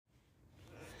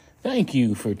Thank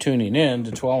you for tuning in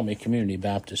to Tuolumne Community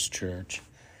Baptist Church.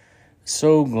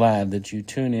 So glad that you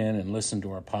tune in and listen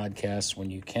to our podcast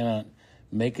when you cannot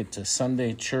make it to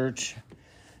Sunday church.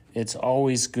 It's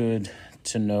always good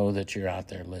to know that you're out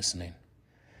there listening.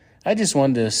 I just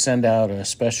wanted to send out a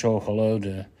special hello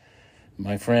to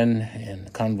my friend in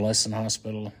the convalescent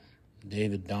hospital,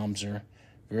 David Domzer.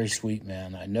 Very sweet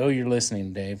man. I know you're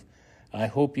listening, Dave. I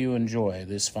hope you enjoy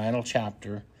this final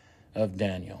chapter of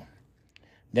Daniel.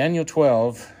 Daniel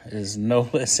 12 is no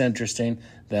less interesting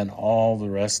than all the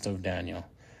rest of Daniel.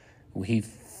 He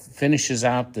finishes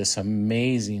out this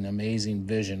amazing, amazing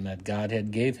vision that God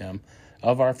had gave him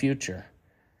of our future.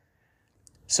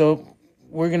 So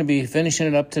we're going to be finishing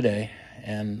it up today,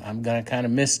 and I'm going to kind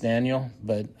of miss Daniel,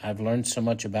 but I've learned so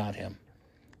much about him.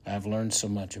 I've learned so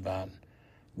much about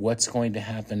what's going to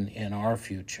happen in our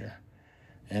future.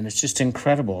 And it's just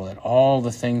incredible that all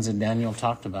the things that Daniel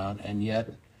talked about, and yet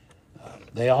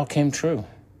they all came true.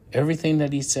 Everything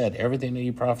that he said, everything that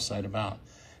he prophesied about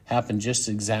happened just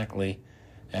exactly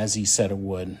as he said it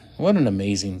would. What an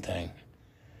amazing thing.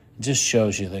 It just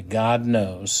shows you that God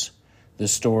knows the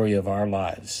story of our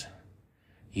lives.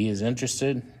 He is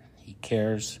interested, he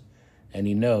cares, and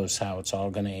he knows how it's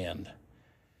all going to end.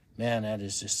 Man, that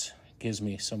is just gives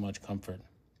me so much comfort.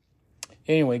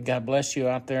 Anyway, God bless you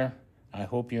out there. I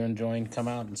hope you're enjoying. Come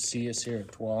out and see us here at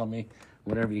Tuolumne,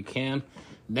 whatever you can.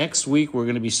 Next week, we're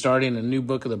going to be starting a new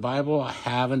book of the Bible. I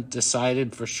haven't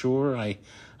decided for sure.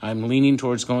 I'm leaning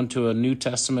towards going to a New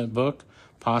Testament book,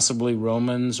 possibly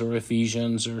Romans or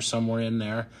Ephesians or somewhere in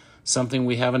there, something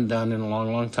we haven't done in a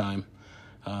long, long time.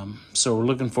 So we're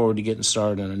looking forward to getting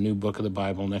started on a new book of the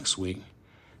Bible next week.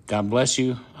 God bless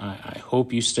you. I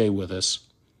hope you stay with us,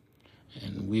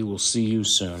 and we will see you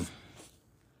soon.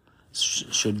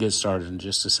 Should get started in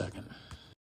just a second.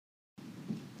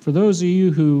 For those of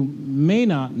you who may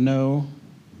not know,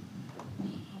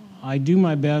 I do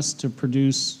my best to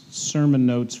produce sermon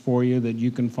notes for you that you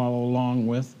can follow along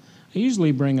with. I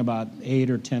usually bring about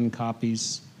 8 or 10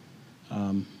 copies.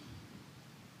 I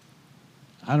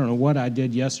don't know what I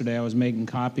did yesterday. I was making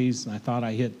copies, and I thought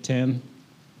I hit 10.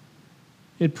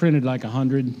 It printed like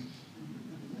 100.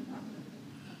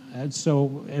 And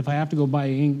so if I have to go buy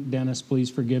ink, Dennis, please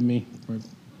forgive me.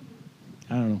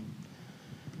 I don't know.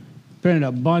 Printed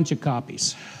a bunch of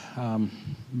copies,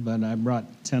 but I brought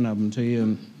 10 of them to you,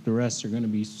 and the rest are going to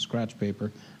be scratch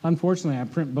paper. Unfortunately, I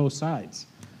print both sides,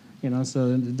 so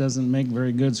it doesn't make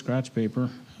very good scratch paper.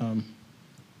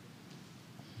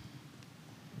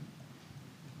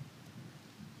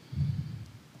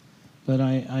 But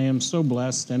I am so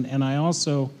blessed, and I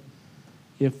also,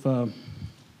 if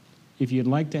you'd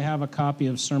like to have a copy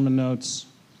of sermon notes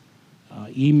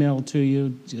emailed to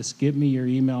you, just give me your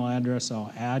email address.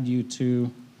 I'll add you to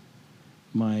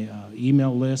my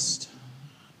email list,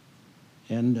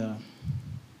 and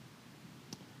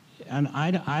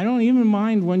I don't even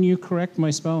mind when you correct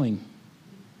my spelling.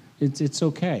 It's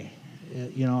okay.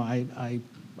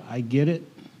 I get it.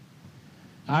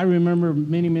 I remember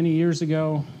many years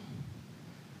ago,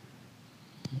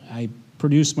 I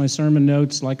produced my sermon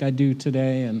notes like I do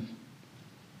today, and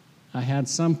I had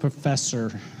some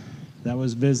professor that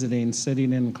was visiting,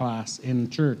 sitting in class, in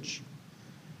church.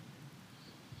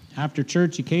 After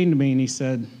church, he came to me and he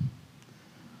said,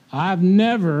 I've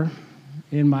never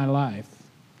in my life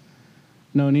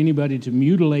known anybody to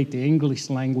mutilate the English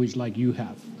language like you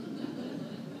have.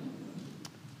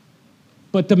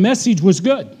 But the message was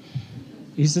good.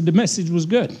 He said the message was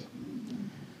good.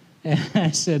 And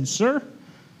I said, sir,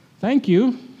 thank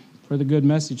you for the good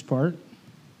message part.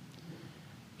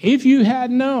 If you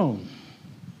had known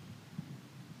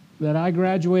that I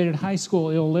graduated high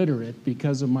school illiterate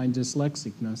because of my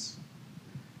dyslexicness,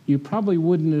 you probably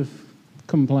wouldn't have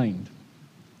complained,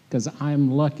 because I'm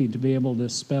lucky to be able to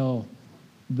spell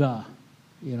the,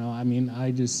 and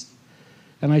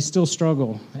I still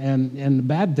struggle. And the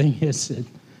bad thing is that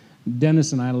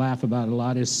Dennis and I laugh about it a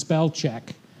lot, is spell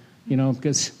check,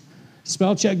 because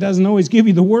spell check doesn't always give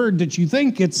you the word that you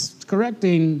think it's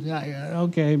correcting.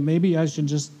 Okay, maybe I should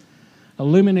just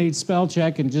eliminate spell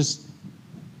check and just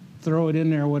throw it in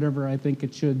there, whatever I think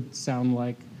it should sound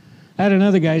like. I had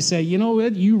another guy say,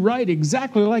 Ed, you write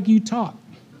exactly like you talk.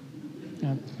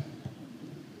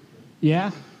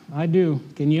 Yeah, I do.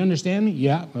 Can you understand me?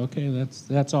 Yeah, okay,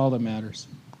 that's all that matters.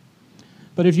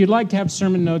 But if you'd like to have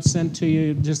sermon notes sent to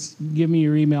you, just give me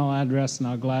your email address and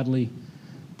I'll gladly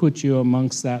put you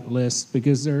amongst that list,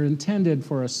 because they're intended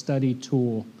for a study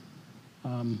tool.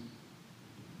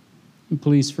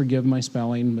 Please forgive my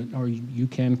spelling, or you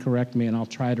can correct me, and I'll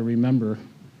try to remember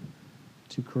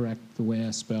to correct the way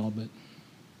I spell, but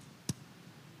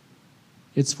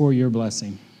it's for your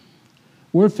blessing.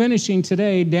 We're finishing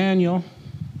today Daniel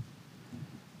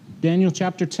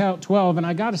chapter 12, and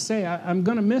I got to say, I'm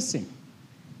going to miss him.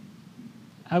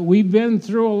 We've been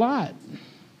through a lot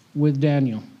with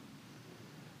Daniel.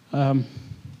 What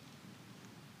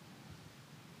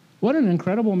an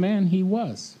incredible man he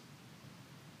was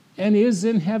and is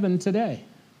in heaven today.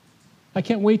 I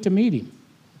can't wait to meet him.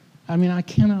 I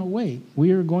cannot wait.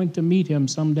 We are going to meet him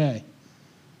someday.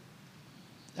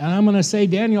 And I'm going to say,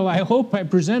 Daniel, I hope I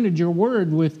presented your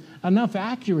word with enough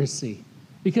accuracy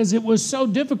because it was so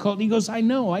difficult. He goes, I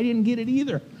know, I didn't get it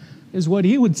either, is what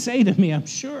he would say to me, I'm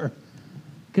sure.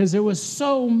 Because there was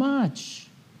so much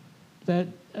that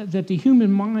the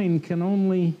human mind can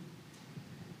only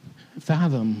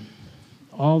fathom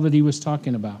all that he was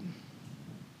talking about.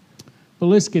 But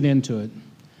let's get into it.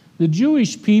 The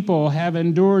Jewish people have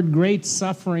endured great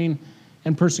suffering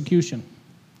and persecution.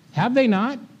 Have they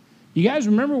not? You guys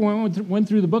remember when we went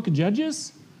through the book of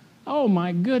Judges? Oh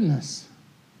my goodness.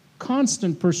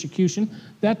 Constant persecution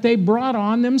that they brought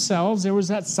on themselves. There was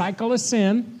that cycle of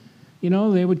sin.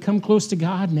 They would come close to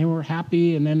God and they were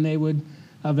happy, and then they would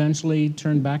eventually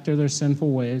turn back to their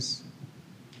sinful ways.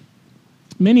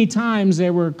 Many times they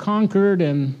were conquered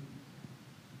and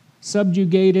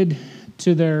subjugated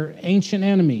to their ancient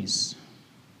enemies.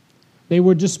 They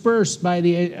were dispersed by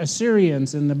the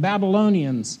Assyrians and the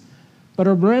Babylonians, but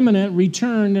a remnant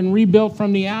returned and rebuilt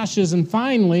from the ashes, and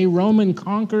finally Rome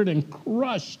conquered and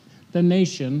crushed the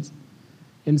nations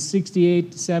in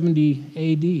 68 to 70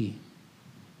 A.D.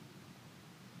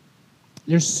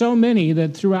 There's so many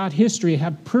that throughout history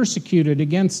have persecuted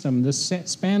against them. The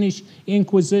Spanish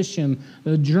Inquisition,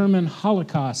 the German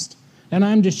Holocaust, and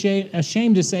I'm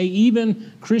ashamed to say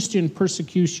even Christian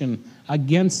persecution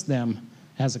against them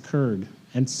has occurred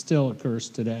and still occurs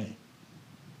today.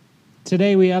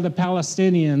 Today we have the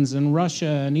Palestinians and Russia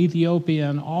and Ethiopia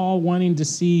and all wanting to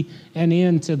see an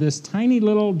end to this tiny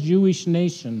little Jewish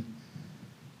nation.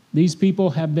 These people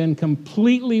have been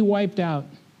completely wiped out.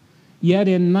 Yet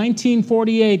in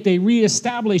 1948, they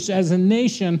reestablished as a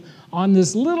nation on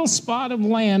this little spot of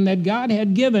land that God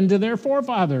had given to their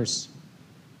forefathers.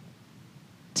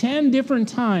 10 different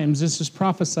times this is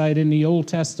prophesied in the Old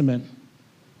Testament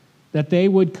that they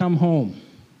would come home.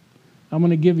 I'm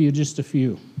going to give you just a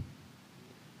few.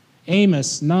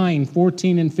 Amos 9,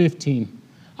 14 and 15.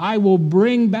 I will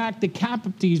bring back the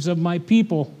captives of my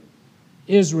people,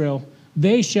 Israel.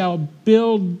 They shall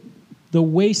build the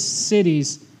waste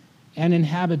cities and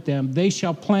inhabit them. They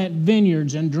shall plant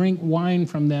vineyards and drink wine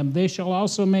from them. They shall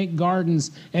also make gardens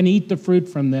and eat the fruit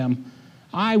from them.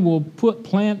 I will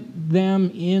plant them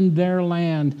in their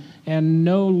land, and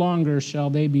no longer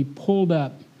shall they be pulled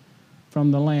up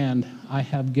from the land I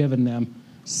have given them,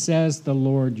 says the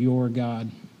Lord your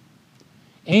God.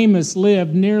 Amos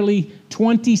lived nearly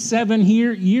 27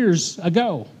 years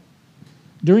ago,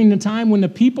 during the time when the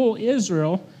people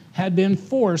Israel had been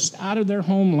forced out of their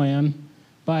homeland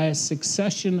by a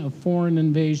succession of foreign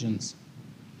invasions.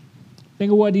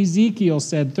 Think of what Ezekiel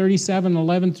said, 37,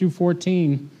 11 through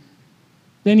 14.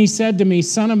 Then he said to me,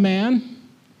 Son of man,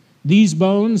 these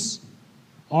bones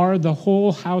are the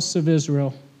whole house of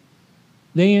Israel.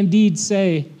 They indeed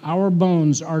say, our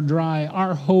bones are dry,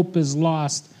 our hope is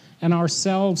lost, and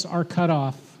ourselves are cut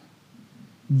off.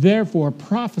 Therefore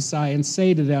prophesy and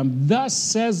say to them, Thus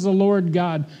says the Lord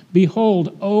God,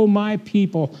 Behold, O my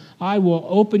people, I will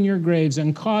open your graves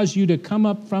and cause you to come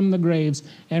up from the graves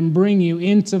and bring you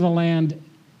into the land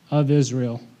of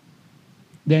Israel.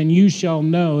 Then you shall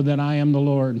know that I am the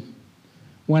Lord.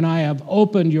 When I have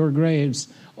opened your graves,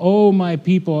 O my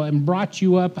people, and brought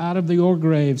you up out of your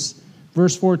graves.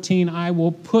 Verse 14, I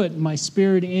will put my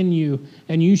spirit in you,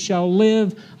 and you shall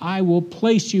live. I will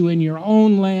place you in your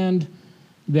own land.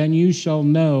 Then you shall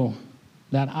know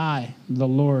that I, the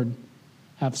Lord,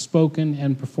 have spoken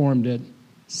and performed it,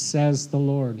 says the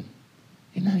Lord.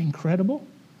 Isn't that incredible?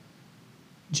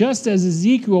 Just as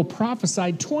Ezekiel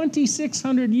prophesied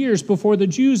 2,600 years before the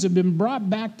Jews had been brought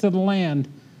back to the land,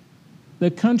 the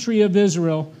country of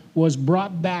Israel was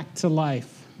brought back to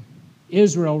life.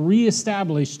 Israel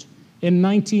reestablished in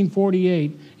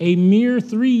 1948, a mere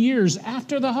 3 years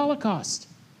after the Holocaust.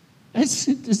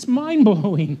 It's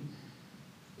mind-blowing.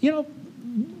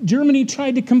 Germany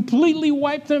tried to completely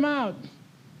wipe them out,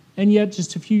 and yet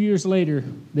just a few years later,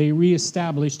 they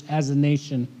reestablished as a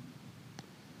nation.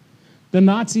 The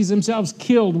Nazis themselves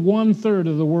killed 1/3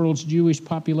 of the world's Jewish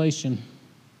population.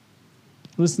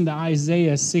 Listen to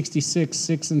Isaiah 66,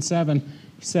 6 and 7.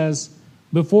 He says,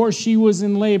 Before she was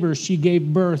in labor, she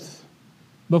gave birth.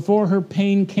 Before her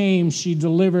pain came, she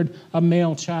delivered a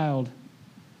male child.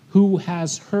 Who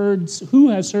has heard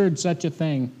such a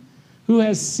thing? Who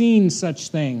has seen such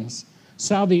things?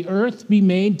 Shall the earth be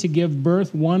made to give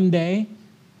birth one day?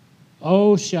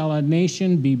 Oh, shall a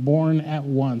nation be born at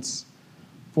once?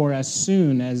 For as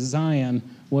soon as Zion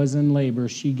was in labor,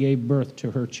 she gave birth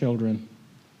to her children.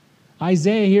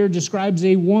 Isaiah here describes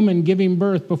a woman giving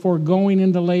birth before going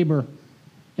into labor.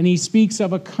 And he speaks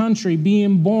of a country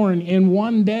being born in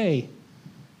one day.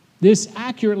 This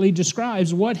accurately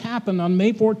describes what happened on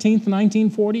May 14th,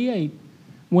 1948,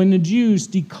 when the Jews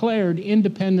declared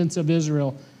independence of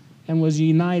Israel and was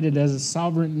united as a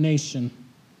sovereign nation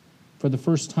for the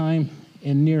first time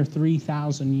in near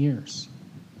 3,000 years.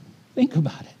 Think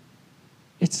about it.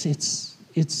 It's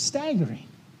staggering.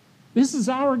 This is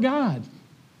our God.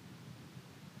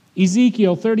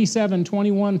 Ezekiel 37,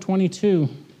 21, 22.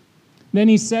 Then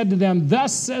he said to them,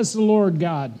 "Thus says the Lord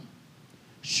God,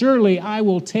 surely I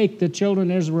will take the children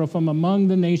of Israel from among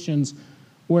the nations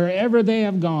wherever they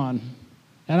have gone,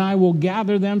 and I will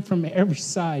gather them from every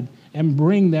side and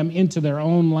bring them into their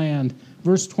own land."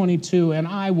 Verse 22, "And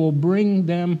I will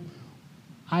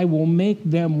make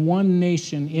them one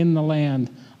nation in the land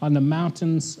on the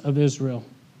mountains of Israel,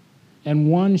 and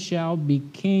one shall be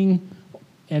king,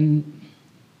 and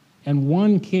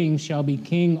one king shall be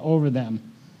king over them.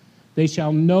 They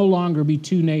shall no longer be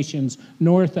two nations,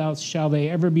 nor shall they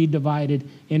ever be divided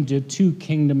into two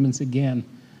kingdoms again."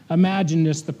 Imagine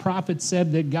this. The prophet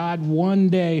said that God one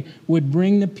day would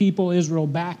bring the people Israel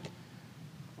back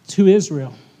to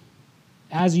Israel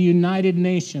as a united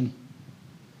nation.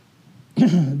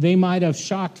 It might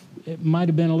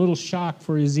have been a little shock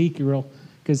for Ezekiel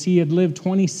because he had lived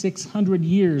 2,600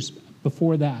 years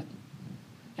before that.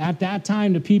 At that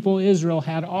time, the people of Israel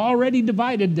had already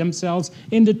divided themselves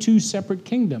into two separate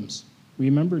kingdoms.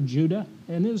 Remember Judah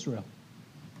and Israel.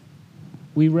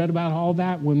 We read about all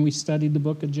that when we studied the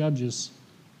book of Judges.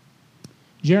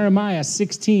 Jeremiah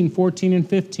 16, 14, and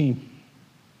 15.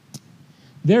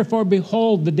 "Therefore,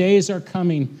 behold, the days are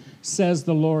coming, says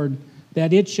the Lord,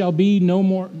 that it shall no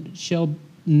more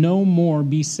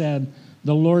be said,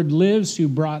 the Lord lives who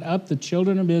brought up the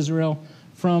children of Israel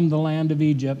from the land of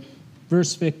Egypt."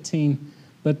 Verse 15,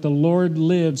 "But the Lord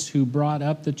lives who brought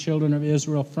up the children of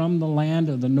Israel from the land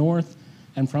of the north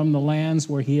and from the lands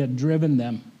where he had driven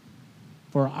them.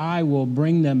 For I will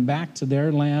bring them back to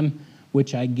their land,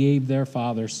 which I gave their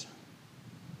fathers."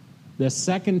 The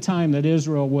second time that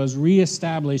Israel was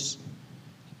reestablished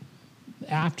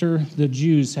after the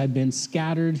Jews had been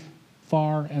scattered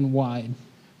far and wide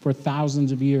for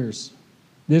thousands of years.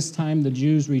 This time the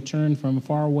Jews returned from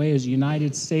far away as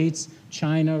United States,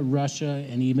 China, Russia,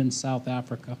 and even South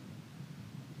Africa.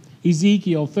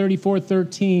 Ezekiel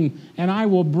 34:13, "And I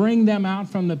will bring them out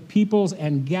from the peoples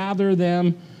and gather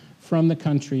them from the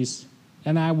countries,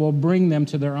 and I will bring them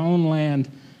to their own land,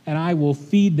 and I will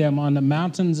feed them on the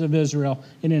mountains of Israel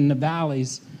and in the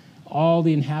valleys, all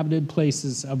the inhabited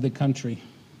places of the country."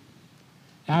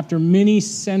 After many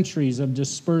centuries of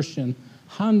dispersion,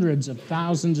 hundreds of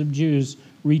thousands of Jews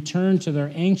returned to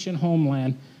their ancient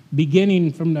homeland,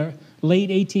 beginning from the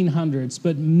late 1800s,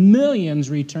 but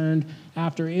millions returned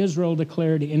after Israel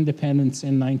declared independence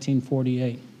in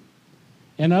 1948.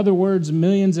 In other words,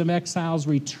 millions of exiles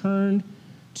returned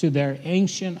to their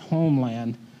ancient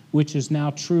homeland, which is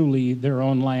now truly their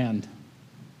own land.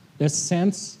 The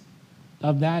sense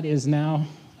of that is now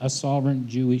a sovereign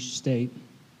Jewish state.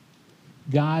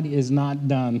 God is not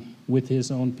done with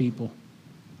his own people.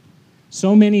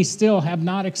 So many still have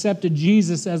not accepted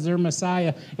Jesus as their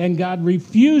Messiah, and God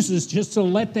refuses just to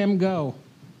let them go.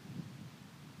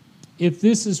 If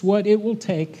this is what it will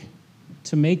take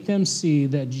to make them see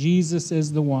that Jesus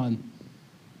is the one,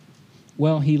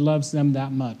 well, he loves them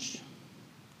that much.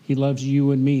 He loves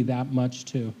you and me that much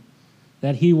too.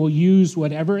 That he will use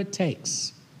whatever it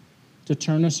takes to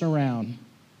turn us around.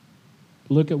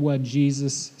 Look at what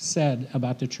Jesus said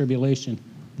about the tribulation.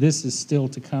 This is still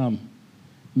to come.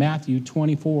 Matthew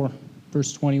 24,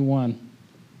 verse 21.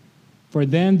 "For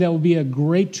then there will be a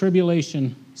great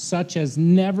tribulation, such as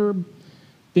never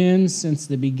been since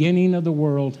the beginning of the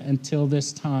world until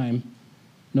this time,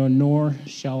 nor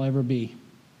shall ever be."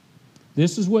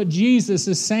 This is what Jesus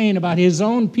is saying about his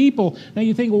own people. Now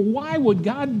you think, well, why would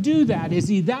God do that? Is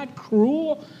he that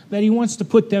cruel that he wants to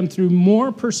put them through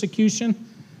more persecution?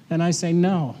 And I say,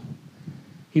 no.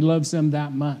 He loves them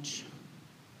that much.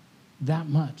 That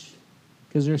much.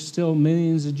 Because there's still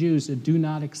millions of Jews that do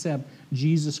not accept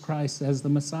Jesus Christ as the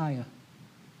Messiah.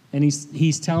 And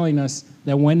he's telling us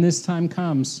that when this time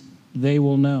comes, they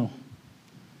will know.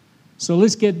 So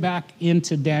let's get back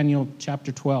into Daniel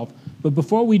chapter 12. But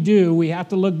before we do, we have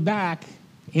to look back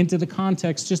into the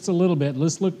context just a little bit.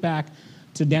 Let's look back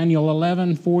to Daniel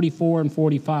 11, 44, and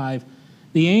 45.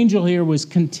 The angel here was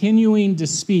continuing to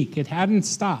speak. It hadn't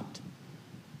stopped.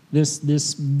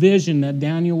 This vision that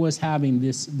Daniel was having,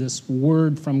 this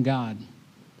word from God.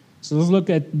 So let's look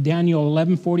at Daniel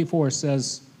 11:44.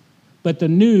 Says, "But the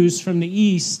news from the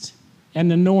east and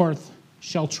the north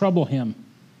shall trouble him."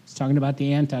 It's talking about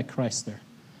the Antichrist there.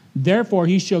 "Therefore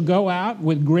he shall go out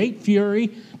with great fury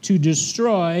to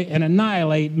destroy and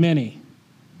annihilate many."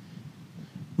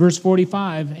 Verse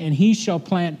 45, "And he shall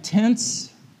plant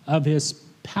tents of his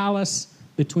palace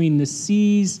between the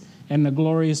seas and the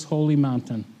glorious holy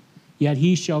mountain. Yet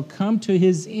he shall come to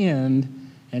his end,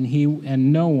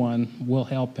 and no one will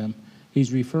help him."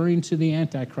 He's referring to the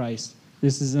Antichrist.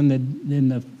 This is in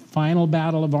the final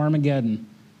battle of Armageddon.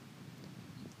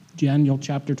 Daniel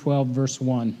chapter 12, verse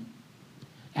 1.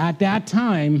 "At that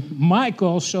time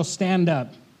Michael shall stand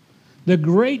up, the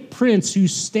great prince who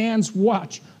stands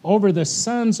watch over the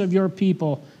sons of your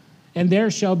people, and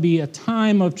there shall be a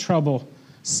time of trouble,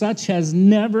 such as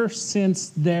never since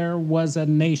there was a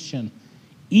nation,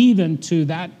 even to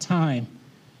that time.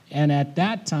 And at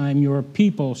that time your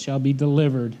people shall be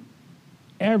delivered,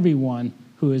 everyone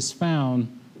who is found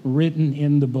written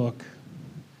in the book."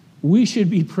 We should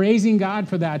be praising God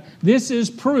for that. This is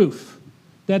proof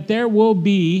that there will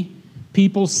be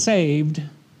people saved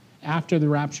after the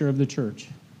rapture of the church.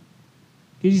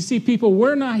 Because you see, people,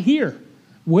 we're not here.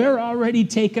 We're already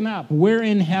taken up. We're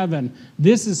in heaven.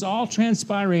 This is all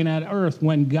transpiring at earth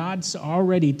when God's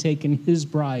already taken his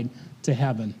bride to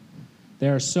heaven.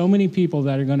 There are so many people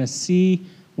that are going to see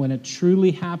when it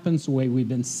truly happens, the way we've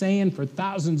been saying for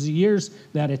thousands of years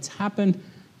that it's happened.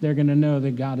 They're going to know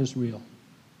that God is real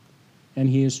and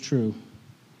he is true,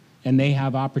 and they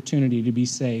have opportunity to be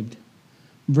saved.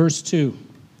 Verse 2,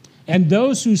 "And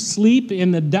those who sleep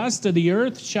in the dust of the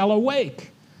earth shall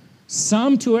awake,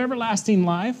 some to everlasting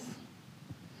life,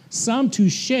 some to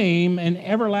shame and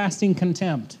everlasting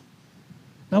contempt."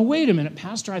 Now, wait a minute,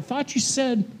 Pastor, I thought you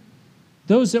said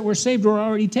those that were saved were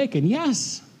already taken.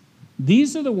 Yes,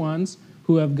 these are the ones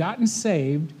who have gotten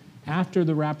saved after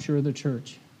the rapture of the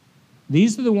church.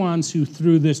 These are the ones who,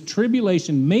 through this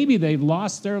tribulation, maybe they've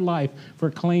lost their life for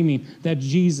claiming that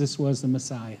Jesus was the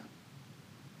Messiah.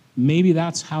 Maybe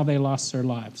that's how they lost their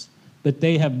lives. But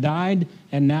they have died,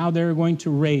 and now they're going to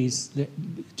raise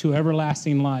to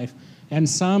everlasting life, and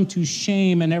some to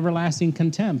shame and everlasting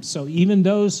contempt. So even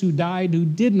those who died who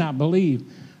did not believe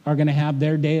are going to have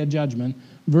their day of judgment.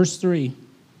 Verse 3,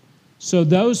 "So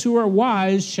those who are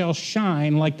wise shall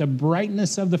shine like the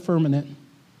brightness of the firmament,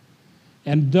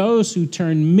 and those who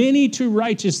turn many to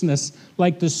righteousness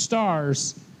like the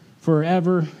stars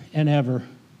forever and ever."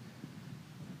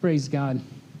 Praise God.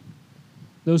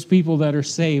 Those people that are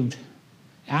saved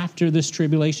after this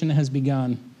tribulation has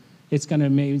begun, it's going to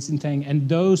be an amazing thing. And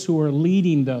those who are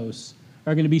leading those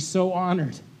are going to be so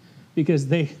honored because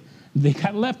they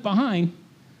got left behind,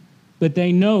 but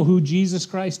they know who Jesus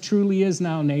Christ truly is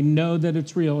now, and they know that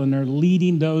it's real, and they're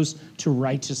leading those to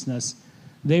righteousness.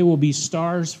 They will be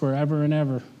stars forever and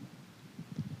ever.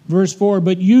 Verse 4,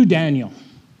 "But you, Daniel,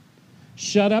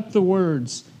 shut up the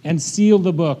words and seal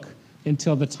the book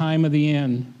until the time of the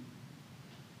end.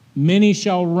 Many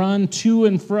shall run to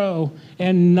and fro,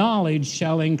 and knowledge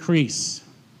shall increase."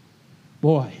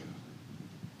 Boy,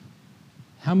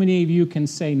 how many of you can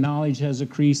say knowledge has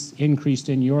increased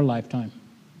in your lifetime?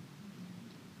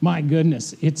 My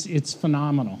goodness, it's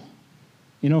phenomenal.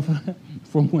 You know,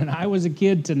 from when I was a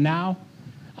kid to now,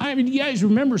 I mean, you guys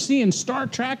remember seeing Star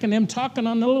Trek and them talking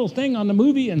on the little thing on the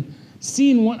movie and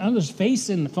seeing one other's face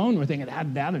in the phone? We're thinking,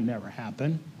 that'd never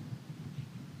happen.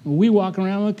 We walk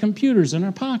around with computers in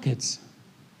our pockets.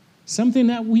 Something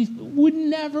that would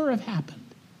never have happened.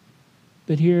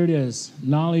 But here it is.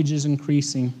 Knowledge is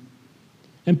increasing.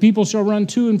 "And people shall run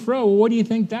to and fro." Well, what do you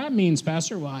think that means,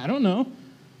 Pastor? Well, I don't know.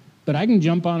 But I can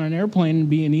jump on an airplane and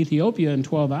be in Ethiopia in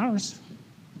 12 hours.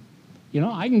 You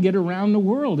know, I can get around the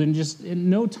world in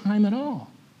no time at all.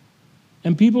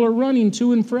 And people are running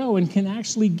to and fro and can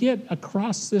actually get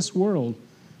across this world.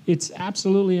 It's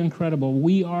absolutely incredible.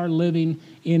 We are living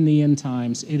in the end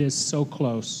times. It is so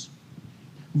close.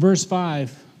 Verse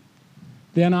 5,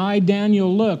 "Then I,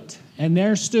 Daniel, looked, and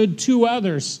there stood two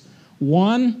others,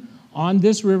 one on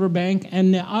this riverbank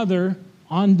and the other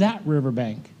on that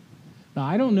riverbank." Now,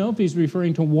 I don't know if he's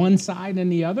referring to one side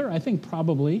and the other. I think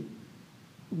probably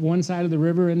one side of the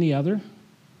river and the other.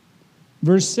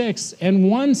 Verse 6, "And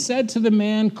one said to the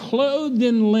man clothed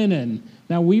in linen."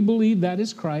 Now, we believe that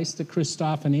is Christ, the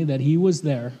Christophany, that he was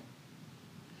there,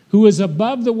 "who was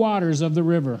above the waters of the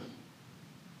river.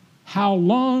 How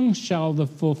long shall the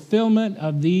fulfillment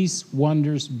of these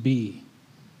wonders be?"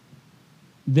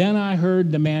 Then I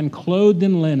heard the man clothed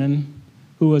in linen,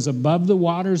 who was above the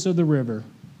waters of the river.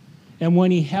 And when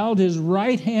he held his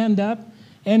right hand up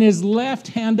and his left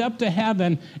hand up to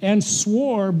heaven and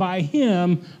swore by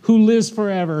him who lives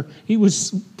forever. He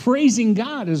was praising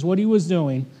God is what he was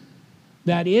doing.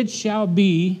 That it shall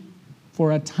be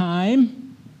for a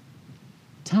time,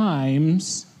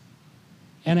 times,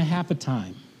 and a half a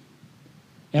time.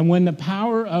 And when the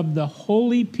power of the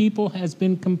holy people has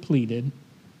been completed,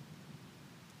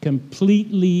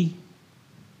 completely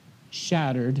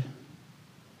shattered,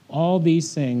 all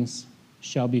these things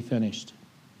shall be finished.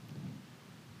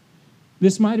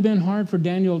 This might have been hard for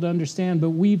Daniel to understand, but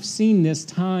we've seen this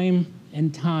time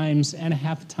and times and a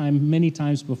half time many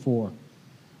times before.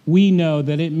 We know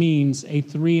that it means a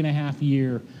 3.5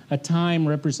 year. A time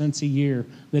represents a year.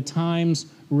 The times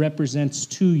represents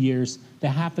 2 years. The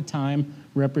half a time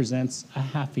represents a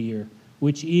half a year,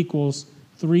 which equals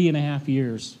 3.5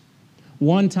 years.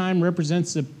 One time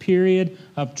represents a period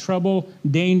of trouble,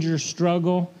 danger,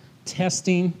 struggle,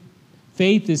 testing.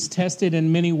 Faith is tested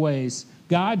in many ways.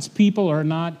 God's people are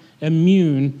not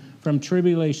immune from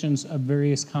tribulations of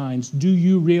various kinds. Do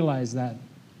you realize that?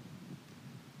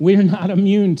 We're not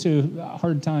immune to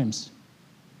hard times.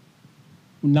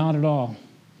 Not at all.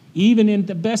 Even in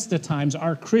the best of times,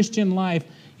 our Christian life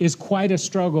is quite a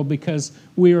struggle because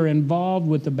we are involved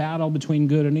with the battle between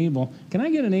good and evil. Can I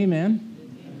get an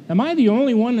amen? Am I the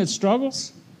only one that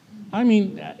struggles? I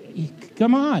mean,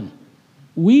 come on.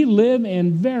 We live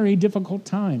in very difficult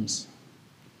times.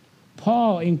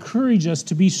 Paul encouraged us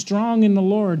to be strong in the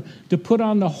Lord, to put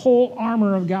on the whole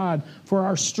armor of God, for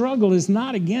our struggle is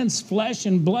not against flesh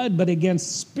and blood, but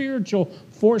against spiritual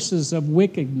forces of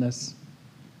wickedness.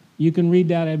 You can read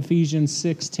that in Ephesians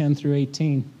 6, 10 through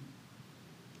 18.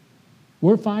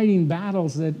 We're fighting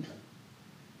battles that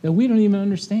we don't even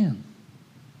understand.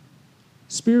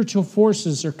 Spiritual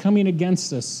forces are coming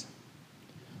against us.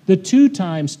 The two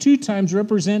times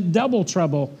represent double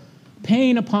trouble.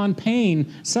 Pain upon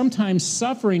pain, sometimes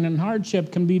suffering and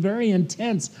hardship can be very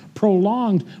intense,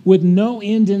 prolonged, with no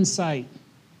end in sight.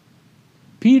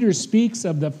 Peter speaks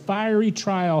of the fiery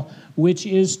trial which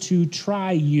is to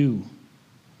try you.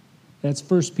 That's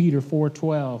 1 Peter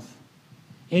 4:12.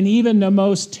 And even the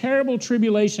most terrible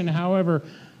tribulation, however,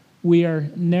 we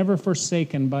are never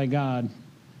forsaken by God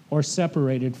or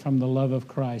separated from the love of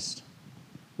Christ.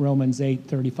 Romans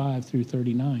 8:35 through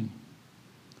 39.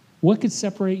 What could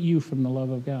separate you from the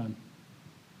love of God?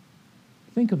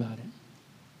 Think about it.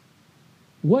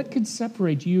 What could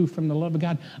separate you from the love of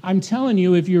God? I'm telling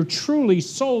you, if you're truly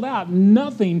sold out,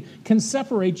 nothing can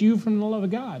separate you from the love of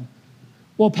God.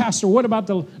 Well, Pastor, what about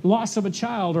the loss of a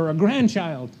child or a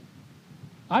grandchild?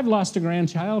 I've lost a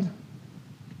grandchild.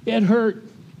 It hurt.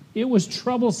 It was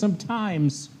troublesome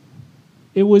times.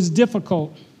 It was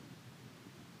difficult.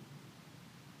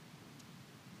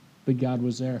 But God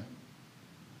was there.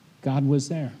 God was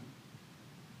there.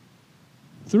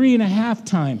 3.5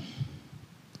 time.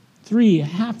 3,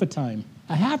 half a time.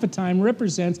 A half a time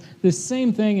represents the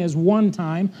same thing as one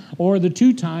time or the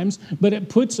 2 times, but it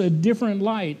puts a different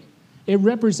light. It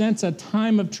represents a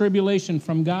time of tribulation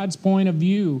from God's point of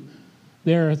view.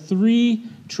 There are 3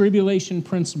 tribulation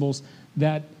principles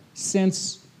that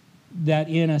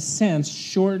in a sense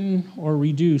shorten or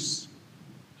reduce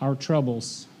our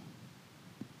troubles,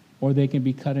 or they can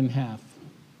be cut in half.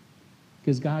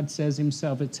 Because God says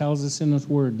himself, it tells us in his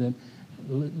word that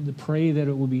pray that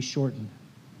it will be shortened,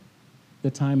 the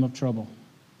time of trouble.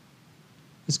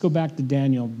 Let's go back to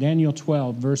Daniel. Daniel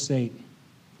 12, verse 8.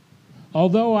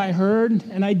 Although I heard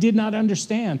and I did not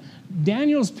understand.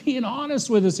 Daniel's being honest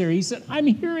with us here. He said, I'm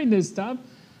hearing this stuff,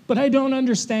 but I don't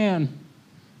understand.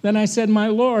 Then I said, my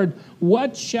Lord,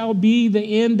 what shall be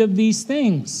the end of these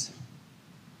things?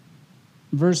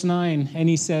 Verse 9, and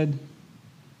he said,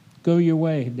 go your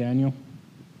way, Daniel.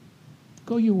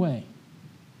 Go your way.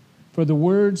 For the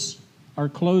words are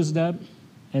closed up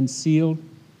and sealed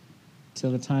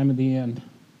till the time of the end.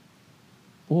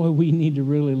 Boy, we need to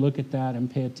really look at that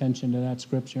and pay attention to that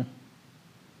scripture.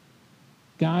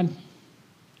 God,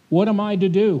 what am I to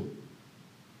do?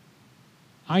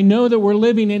 I know that we're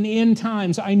living in end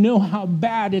times. I know how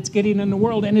bad it's getting in the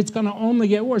world, and it's going to only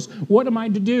get worse. What am I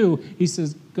to do? He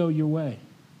says, go your way.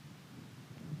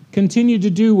 Continue to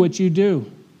do what you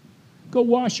do. Go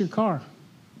wash your car.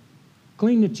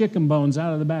 Clean the chicken bones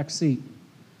out of the back seat.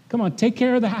 Come on, take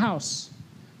care of the house.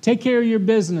 Take care of your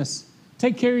business.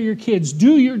 Take care of your kids.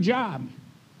 Do your job.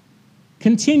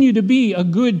 Continue to be a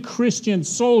good Christian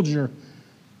soldier.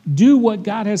 Do what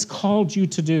God has called you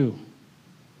to do.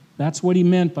 That's what he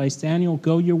meant by Daniel,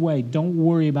 go your way. Don't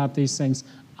worry about these things.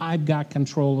 I've got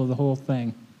control of the whole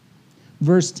thing.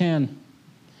 Verse 10.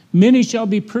 Many shall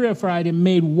be purified and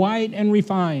made white and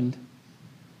refined,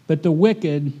 but the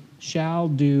wicked shall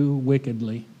do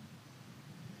wickedly.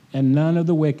 And none of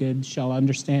the wicked shall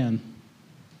understand,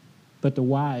 but the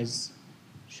wise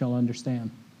shall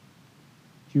understand.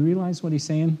 Do you realize what he's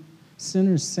saying?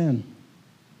 Sinners sin.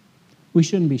 We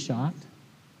shouldn't be shocked.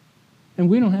 And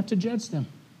we don't have to judge them.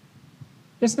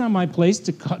 It's not my place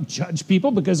to judge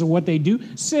people because of what they do.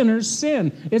 Sinners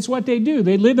sin. It's what they do.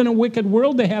 They live in a wicked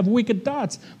world. They have wicked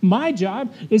thoughts. My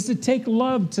job is to take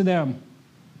love to them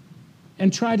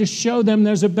and try to show them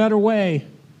there's a better way,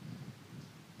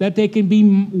 that they can be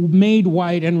made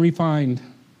white and refined.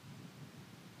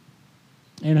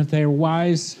 And if they're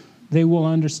wise, they will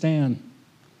understand.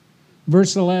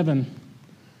 Verse 11,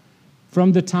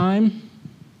 from the time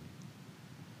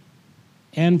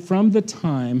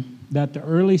that the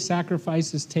early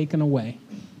sacrifice is taken away,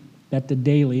 that the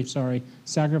daily,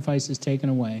 sacrifice is taken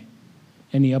away,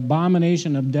 and the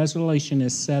abomination of desolation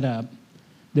is set up,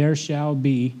 there shall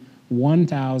be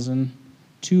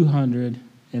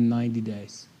 1,290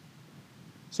 days.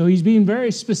 So he's being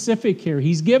very specific here.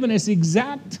 He's given us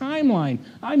exact timeline.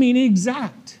 I mean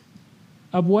exact,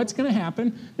 of what's going to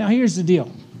happen. Now here's the deal.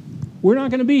 We're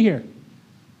not going to be here.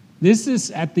 This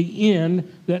is at the end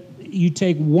that you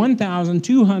take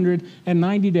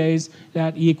 1,290 days,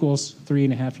 that equals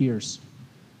 3.5 years.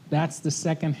 That's the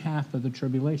second half of the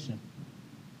tribulation.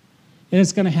 And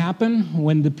it's going to happen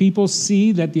when the people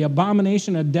see that the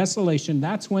abomination of desolation,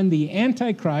 that's when the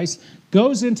Antichrist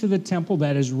goes into the temple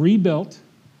that is rebuilt,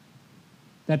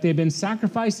 that they've been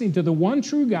sacrificing to the one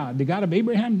true God, the God of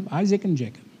Abraham, Isaac, and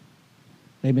Jacob.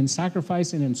 They've been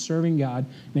sacrificing and serving God.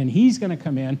 And then he's going to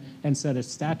come in and set a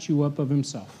statue up of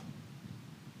himself.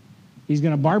 He's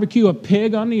going to barbecue a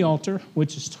pig on the altar,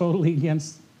 which is totally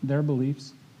against their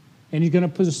beliefs. And he's going to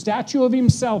put a statue of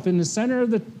himself in the center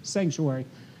of the sanctuary.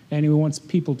 And he wants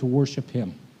people to worship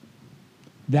him.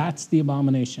 That's the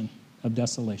abomination of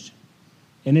desolation.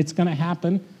 And it's going to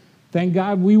happen. Thank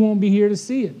God we won't be here to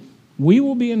see it. We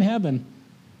will be in heaven.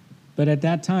 But at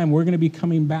that time, we're going to be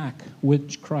coming back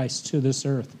with Christ to this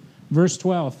earth. Verse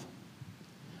 12.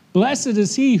 Blessed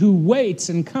is he who waits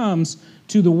and comes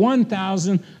to the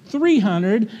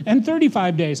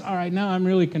 1,335 days. All right, now I'm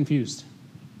really confused.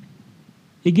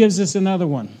 He gives us another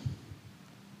one.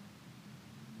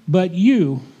 But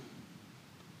you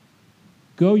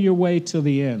go your way till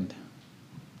the end,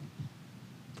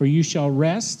 for you shall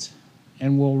rest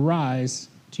and will rise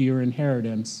to your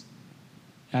inheritance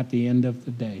at the end of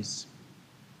the days.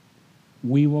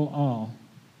 We will all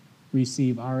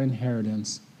receive our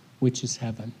inheritance, which is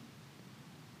heaven.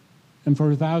 And for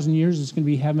 1,000 years, it's going to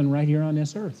be heaven right here on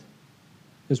this earth.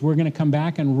 Because we're going to come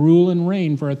back and rule and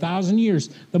reign for 1,000 years,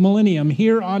 the millennium,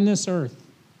 here on this earth.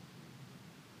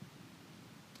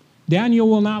 Daniel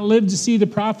will not live to see the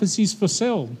prophecies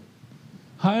fulfilled.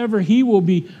 However, he will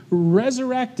be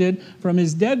resurrected from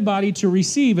his dead body to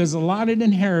receive his allotted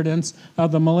inheritance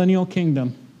of the millennial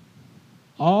kingdom.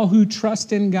 All who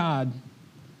trust in God,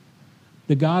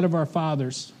 the God of our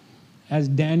fathers, as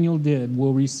Daniel did,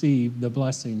 will receive the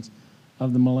blessings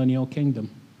of the millennial kingdom.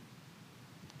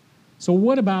 So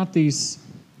what about these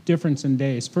difference in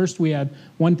days? First we had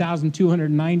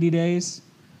 1,290 days,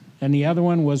 and the other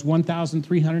one was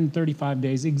 1,335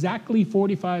 days. Exactly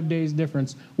 45 days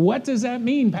difference. What does that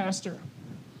mean, Pastor?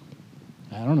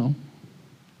 I don't know.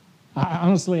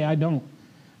 Honestly, I don't.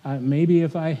 Maybe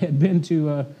if I had been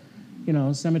to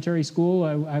cemetery school,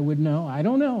 I would know. I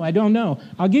don't know.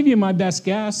 I'll give you my best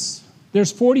guess.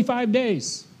 There's 45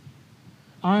 days.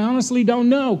 I honestly don't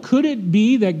know. Could it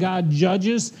be that God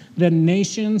judges the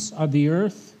nations of the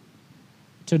earth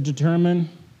to determine,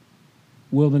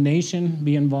 will the nation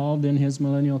be involved in his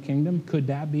millennial kingdom? Could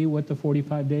that be what the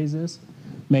 45 days is?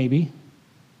 Maybe.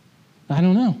 I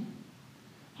don't know.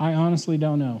 I honestly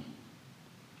don't know.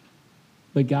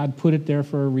 But God put it there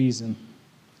for a reason,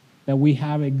 that we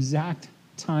have exact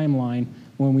timeline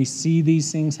when we see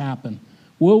these things happen.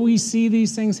 Will we see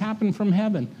these things happen from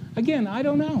heaven? Again, I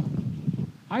don't know.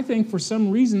 I think for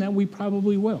some reason that we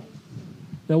probably will.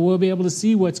 That we'll be able to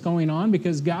see what's going on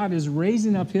because God is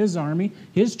raising up his army,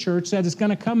 his church, that is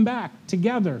going to come back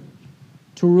together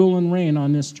to rule and reign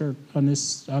on this church, on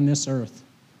this earth.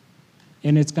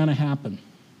 And it's going to happen.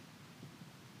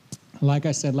 Like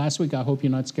I said last week, I hope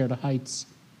you're not scared of heights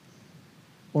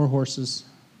or horses,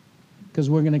 because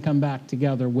we're going to come back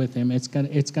together with him. It's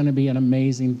going to be an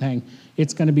amazing thing.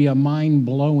 It's going to be a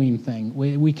mind-blowing thing.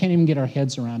 We can't even get our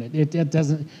heads around it. It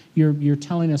doesn't. You're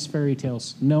telling us fairy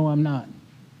tales. No, I'm not.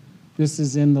 This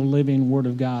is in the living Word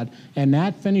of God. And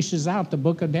that finishes out the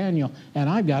book of Daniel. And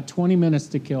I've got 20 minutes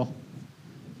to kill.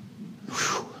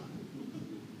 Whew.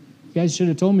 You guys should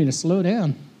have told me to slow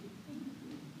down.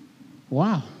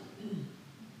 Wow.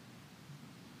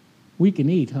 We can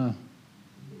eat, huh?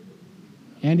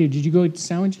 Andy, did you go eat the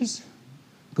sandwiches?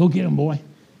 Go get them, boy.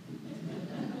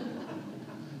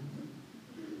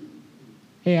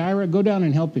 Hey, Ira, go down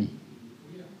and help him.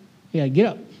 Yeah, get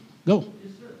up. Go.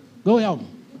 Go help him.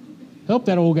 Help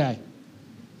that old guy.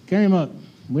 Carry him up.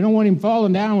 We don't want him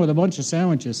falling down with a bunch of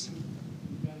sandwiches.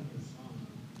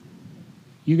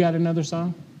 You got another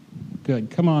song?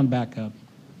 Good. Come on back up.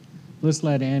 Let's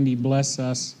let Andy bless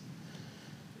us.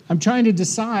 I'm trying to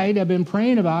decide, I've been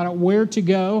praying about it, where to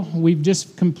go. We've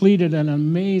just completed an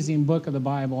amazing book of the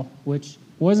Bible, which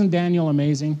wasn't Daniel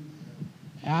amazing?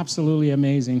 Absolutely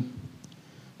amazing.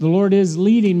 The Lord is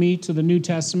leading me to the New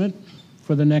Testament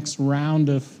for the next round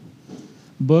of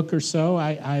book or so.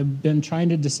 I've been trying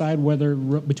to decide whether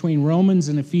between Romans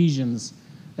and Ephesians.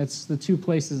 That's the two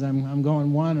places I'm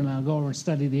going one, and I'll go over and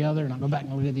study the other, and I'll go back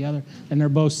and look at the other, and they're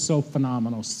both so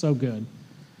phenomenal, so good.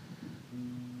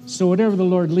 So whatever the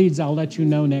Lord leads, I'll let you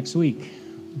know next week.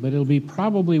 But it'll be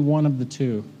probably one of the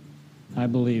two, I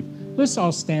believe. Let's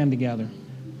all stand together.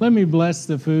 Let me bless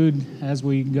the food as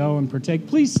we go and partake.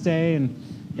 Please stay and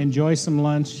enjoy some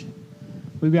lunch.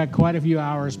 We've got quite a few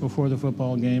hours before the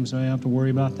football game, so I don't have to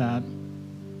worry about that.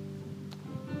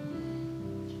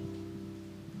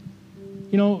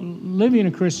 You know, living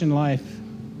a Christian life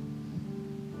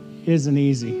isn't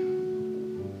easy.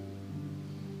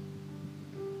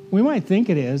 We might think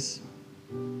it is,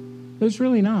 but it's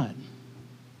really not.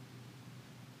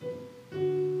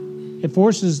 It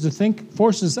forces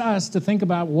us to think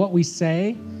about what we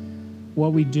say,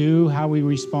 what we do, how we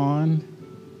respond.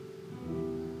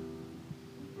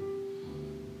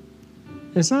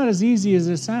 It's not as easy as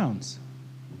it sounds.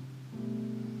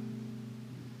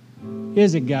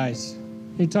 Is it, guys?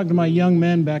 You talk to my young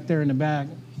men back there in the back.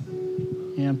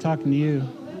 Yeah, I'm talking to you.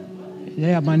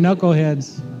 Yeah, my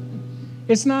knuckleheads.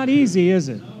 It's not easy, is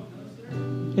it?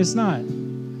 It's not.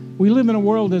 We live in a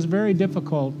world that's very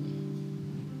difficult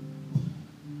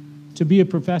to be a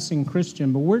professing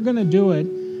Christian, but we're going to do it,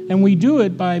 and we do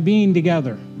it by being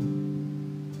together,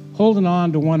 holding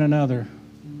on to one another.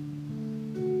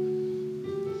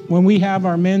 When we have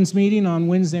our men's meeting on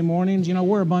Wednesday mornings, you know,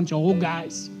 we're a bunch of old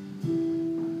guys.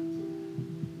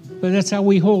 But that's how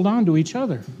we hold on to each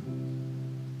other.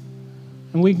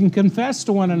 And we can confess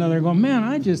to one another, go, man,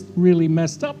 I just really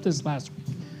messed up this last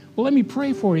week. Well, let me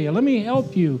pray for you. Let me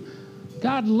help you.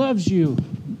 God loves you.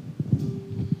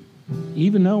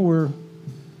 Even though we're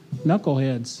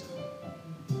knuckleheads.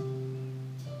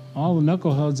 All the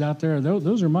knuckleheads out there,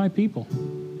 those are my people.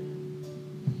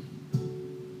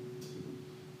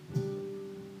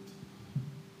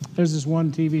 There's this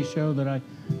one TV show that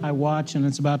I watch, and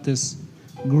it's about this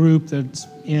group that's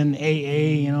in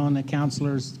AA, you know, and the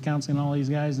counselors counseling all these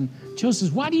guys. And Joe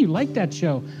says, why do you like that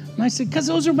show? And I said, because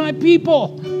those are my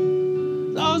people.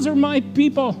 Those are my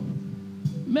people.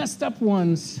 Messed up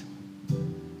ones.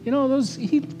 You know,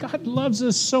 God loves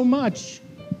us so much.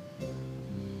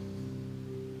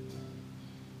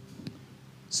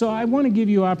 So I want to give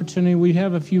you opportunity. We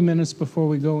have a few minutes before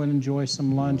we go and enjoy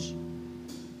some lunch.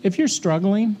 If you're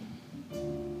struggling,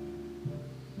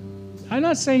 I'm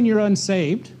not saying you're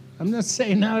unsaved. I'm not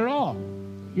saying that at all.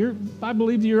 I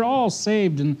believe you're all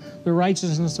saved in the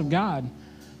righteousness of God.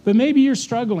 But maybe you're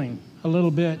struggling a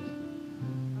little bit.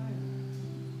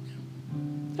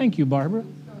 Thank you, Barbara.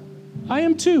 I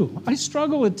am too. I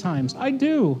struggle at times. I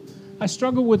do. I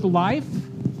struggle with life.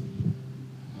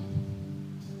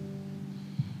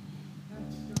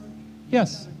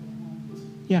 Yes.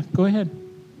 Yeah, go ahead.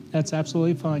 That's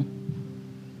absolutely fine.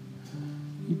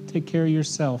 You take care of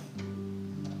yourself.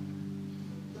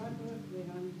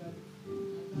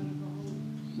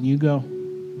 You go.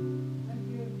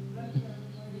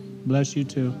 Bless you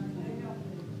too.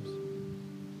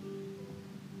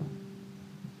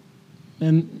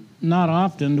 And not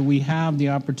often do we have the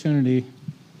opportunity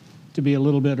to be a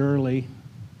little bit early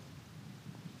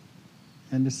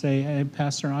and to say, hey,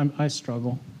 Pastor, I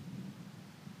struggle.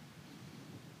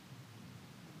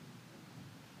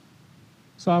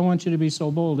 So I want you to be so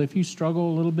bold. If you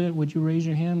struggle a little bit, would you raise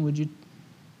your hand? Would you?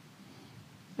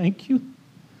 Thank you.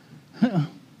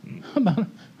 About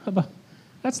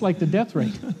that's like the death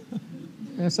rate.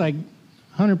 That's like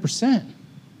 100%.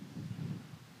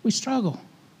 We struggle.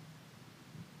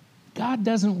 God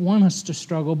doesn't want us to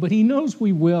struggle, but He knows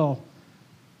we will.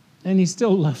 And He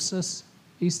still loves us.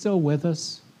 He's still with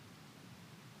us.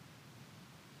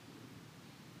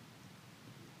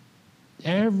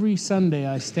 Every Sunday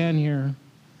I stand here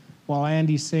while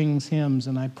Andy sings hymns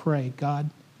and I pray, God,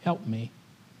 help me.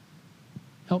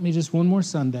 Help me just one more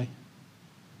Sunday.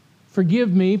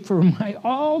 Forgive me for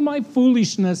all my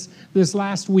foolishness this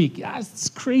last week. That's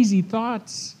crazy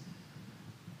thoughts.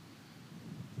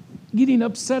 Getting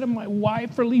upset at my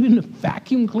wife for leaving the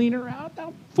vacuum cleaner out.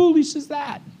 How foolish is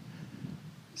that?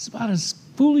 It's about as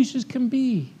foolish as can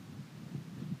be.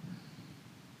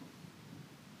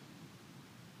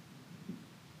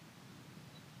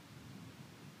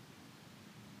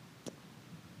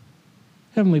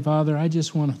 Heavenly Father, I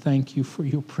just want to thank you for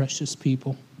your precious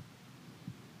people.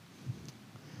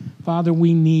 Father,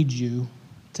 we need you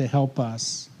to help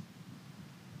us.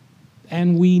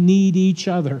 And we need each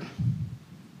other.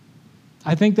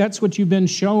 I think that's what you've been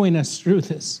showing us through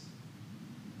this.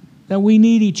 That we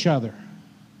need each other.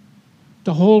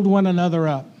 To hold one another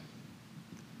up.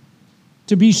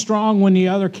 To be strong when the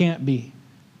other can't be.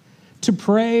 To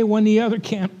pray when the other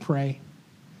can't pray.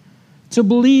 To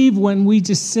believe when we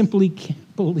just simply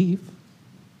can't believe.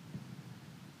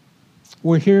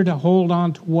 We're here to hold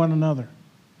on to one another.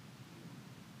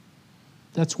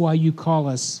 That's why you call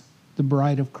us the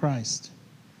bride of Christ.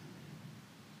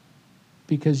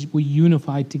 Because we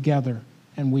unify together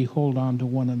and we hold on to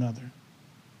one another.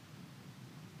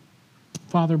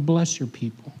 Father, bless your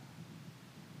people.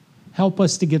 Help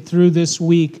us to get through this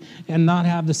week and not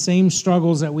have the same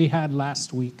struggles that we had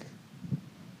last week.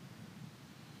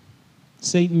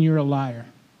 Satan, you're a liar.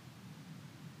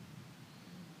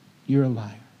 You're a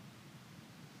liar.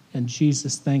 And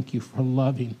Jesus, thank you for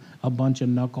loving a bunch of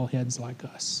knuckleheads like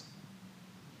us.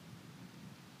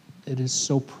 It is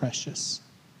so precious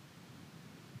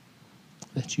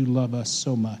that you love us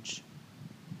so much.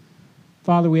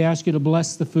 Father, we ask you to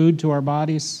bless the food to our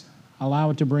bodies. Allow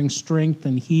it to bring strength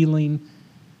and healing.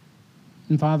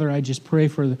 And Father, I just pray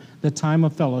for the time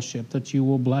of fellowship that you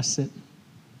will bless it.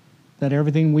 That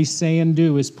everything we say and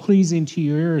do is pleasing to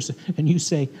your ears. And you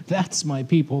say, that's my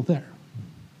people there.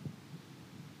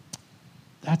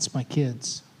 That's my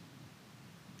kids.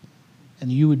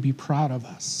 And you would be proud of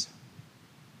us.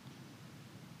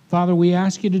 Father, we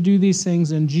ask you to do these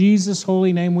things in Jesus'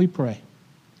 holy name we pray.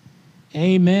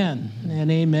 Amen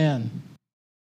and amen.